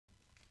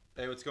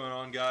Hey, what's going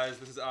on, guys?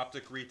 This is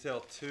Optic Retail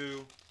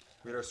 2.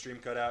 We had our stream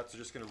cut out, so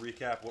just going to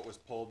recap what was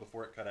pulled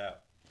before it cut out.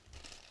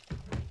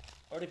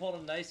 Already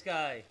pulled a nice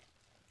guy.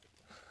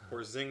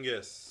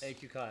 Porzingis.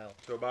 Thank you, Kyle.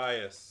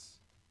 Tobias.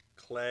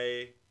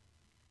 Clay.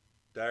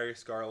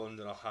 Darius Garland,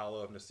 and a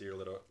hollow of Nasir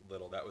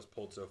Little. That was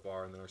pulled so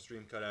far, and then our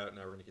stream cut out, and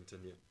now we're going to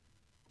continue.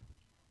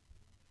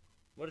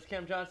 What does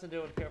Cam Johnson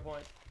do at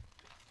Fairpoint?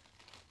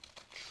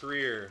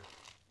 Trier.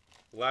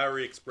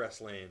 Lowry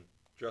Express Lane.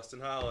 Justin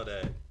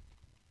Holiday.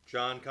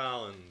 John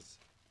Collins.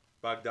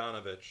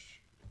 Bogdanovich.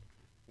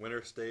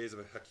 Winner stays of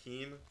a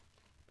Hakeem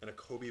and a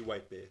Kobe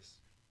White base.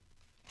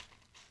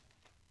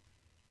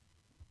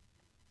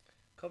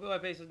 Kobe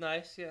White base is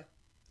nice, yeah.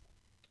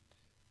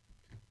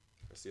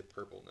 I see a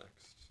purple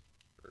next.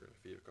 Or in a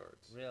feed of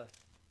cards. Really?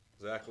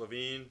 Zach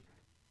LaVine.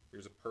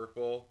 Here's a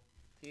purple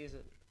Tease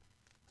it.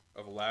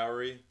 of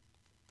Lowry.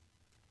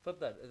 Flip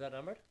that. Is that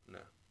numbered? No.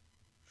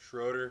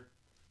 Schroeder.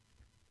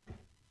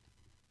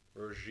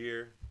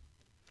 Rozier.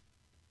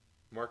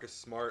 Marcus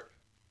Smart.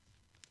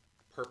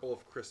 Purple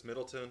of Chris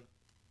Middleton.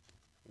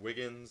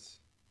 Wiggins.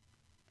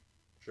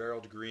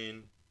 Gerald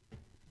Green.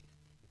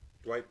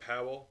 Dwight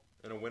Powell.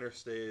 And a winner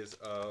stays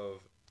of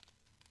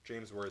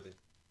James Worthy.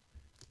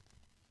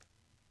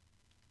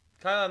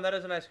 Kyle, that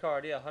is a nice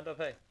card. Yeah, Hundo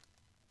Pay.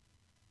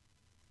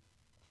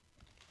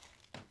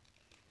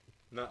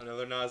 Not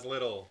another Nas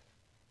Little.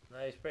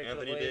 Nice break.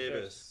 Anthony for the Blazers.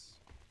 Davis.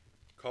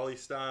 Cauley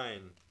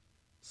Stein.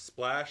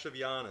 Splash of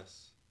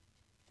Giannis.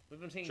 We've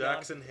been seeing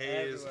Jackson Johnson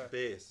Hayes everywhere.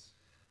 base.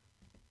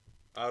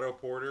 Otto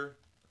Porter.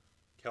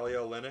 Kelly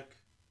Olynyk.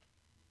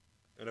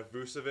 And a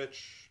Vucevic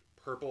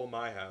purple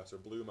My House or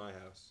blue My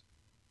House.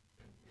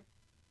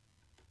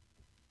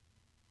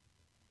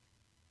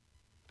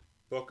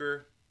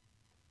 Booker.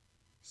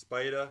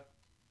 Spida.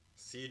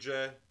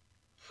 CJ.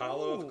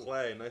 Hollow Ooh. of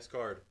Clay. Nice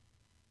card.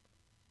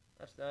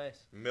 That's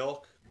nice.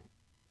 Milk.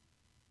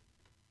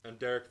 And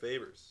Derek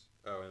Favors.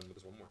 Oh, and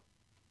there's one more.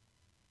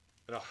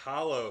 And a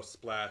hollow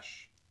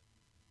splash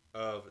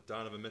of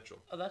Donovan Mitchell.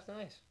 Oh, that's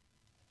nice.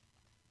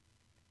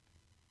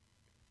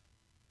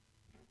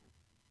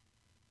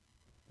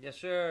 Yes,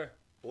 sir.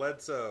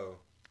 Bledsoe.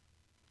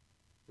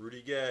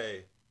 Rudy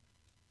Gay.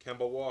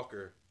 Kemba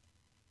Walker.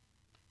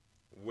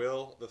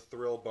 Will the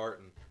Thrill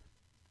Barton.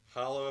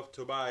 Hollow of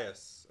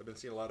Tobias. I've been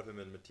seeing a lot of him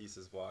in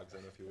Matisse's vlogs. I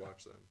don't know if you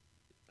watch them.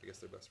 I guess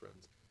they're best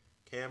friends.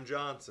 Cam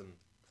Johnson.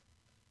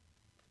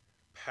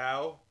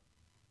 Powell.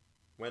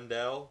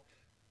 Wendell.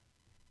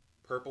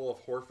 Purple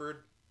of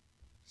Horford.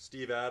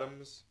 Steve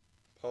Adams.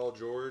 Paul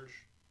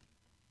George.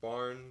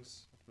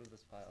 Barnes. Let's move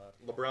this pile out.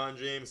 LeBron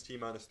James,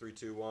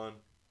 T-3-2-1.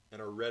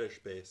 And a reddish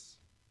base.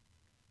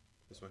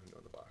 This one can go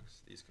in the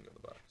box. These can go in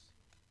the box.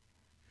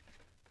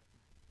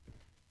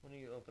 When do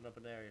you open up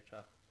an area,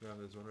 Chuck? No,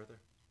 there's one right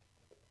there.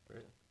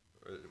 Right?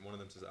 Or one of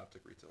them says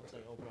Optic Retail. It's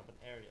like open up an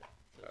area.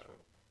 That's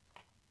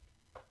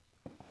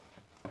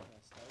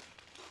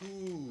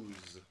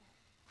Who's?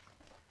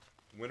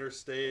 Winner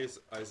stays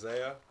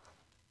Isaiah.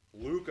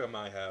 Luca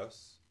My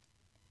House.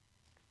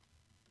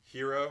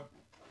 Hero.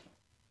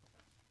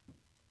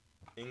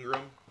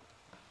 Ingram.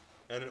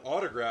 And an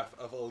autograph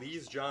of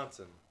Elise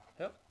Johnson.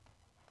 Yep.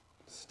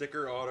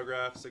 Sticker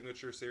autograph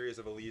signature series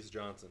of Elise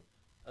Johnson.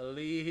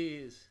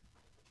 Elise.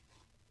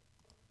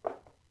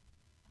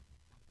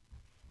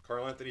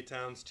 Karl Anthony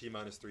Towns,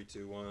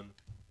 T-3-2-1.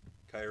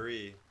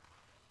 Kyrie.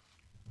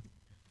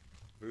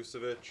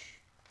 Vucevic.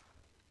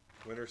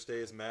 Winner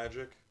stays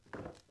Magic.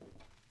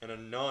 And a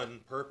none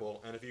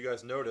purple. And if you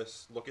guys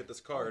notice, look at this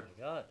card.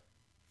 Oh my God.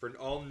 For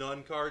all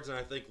none cards, and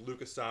I think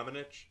Luka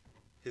Samanic,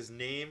 his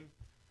name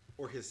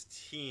or his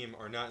team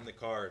are not in the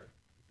card.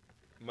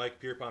 Mike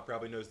Pierpont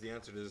probably knows the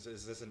answer to this.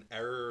 Is this an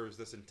error or is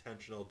this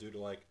intentional due to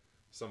like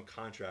some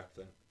contract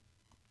thing?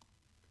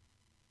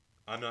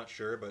 I'm not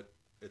sure, but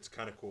it's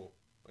kind of cool.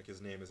 Like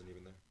his name isn't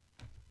even there.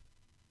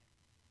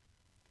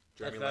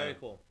 That's very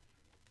cool.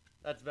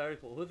 That's very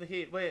cool. Who's the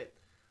Heat? Wait.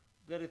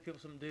 We gotta give people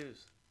some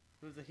dues.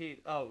 Who's the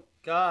Heat? Oh,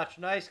 Gotch.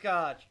 Nice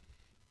Gotch.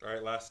 All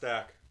right, last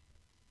stack.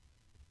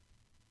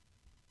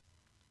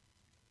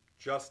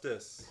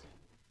 Justice.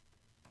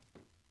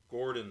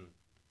 Gordon.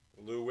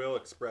 Lou Will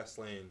Express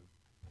Lane.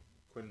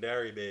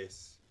 Quindary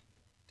base.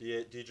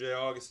 DJ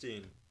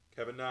Augustine.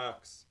 Kevin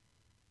Knox.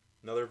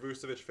 Another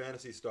Vucevic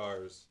Fantasy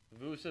Stars.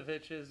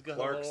 Vucevic is going.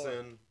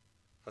 Clarkson.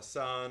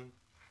 Hassan.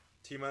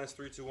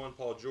 T-3-2-1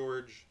 Paul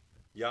George.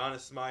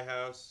 Giannis My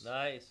House.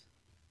 Nice.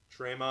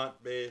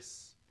 Tremont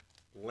base.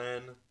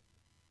 Len.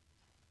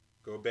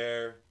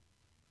 Gobert.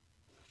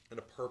 And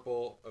a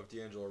purple of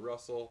D'Angelo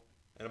Russell.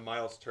 And a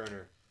Miles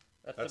Turner.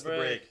 That's the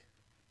break.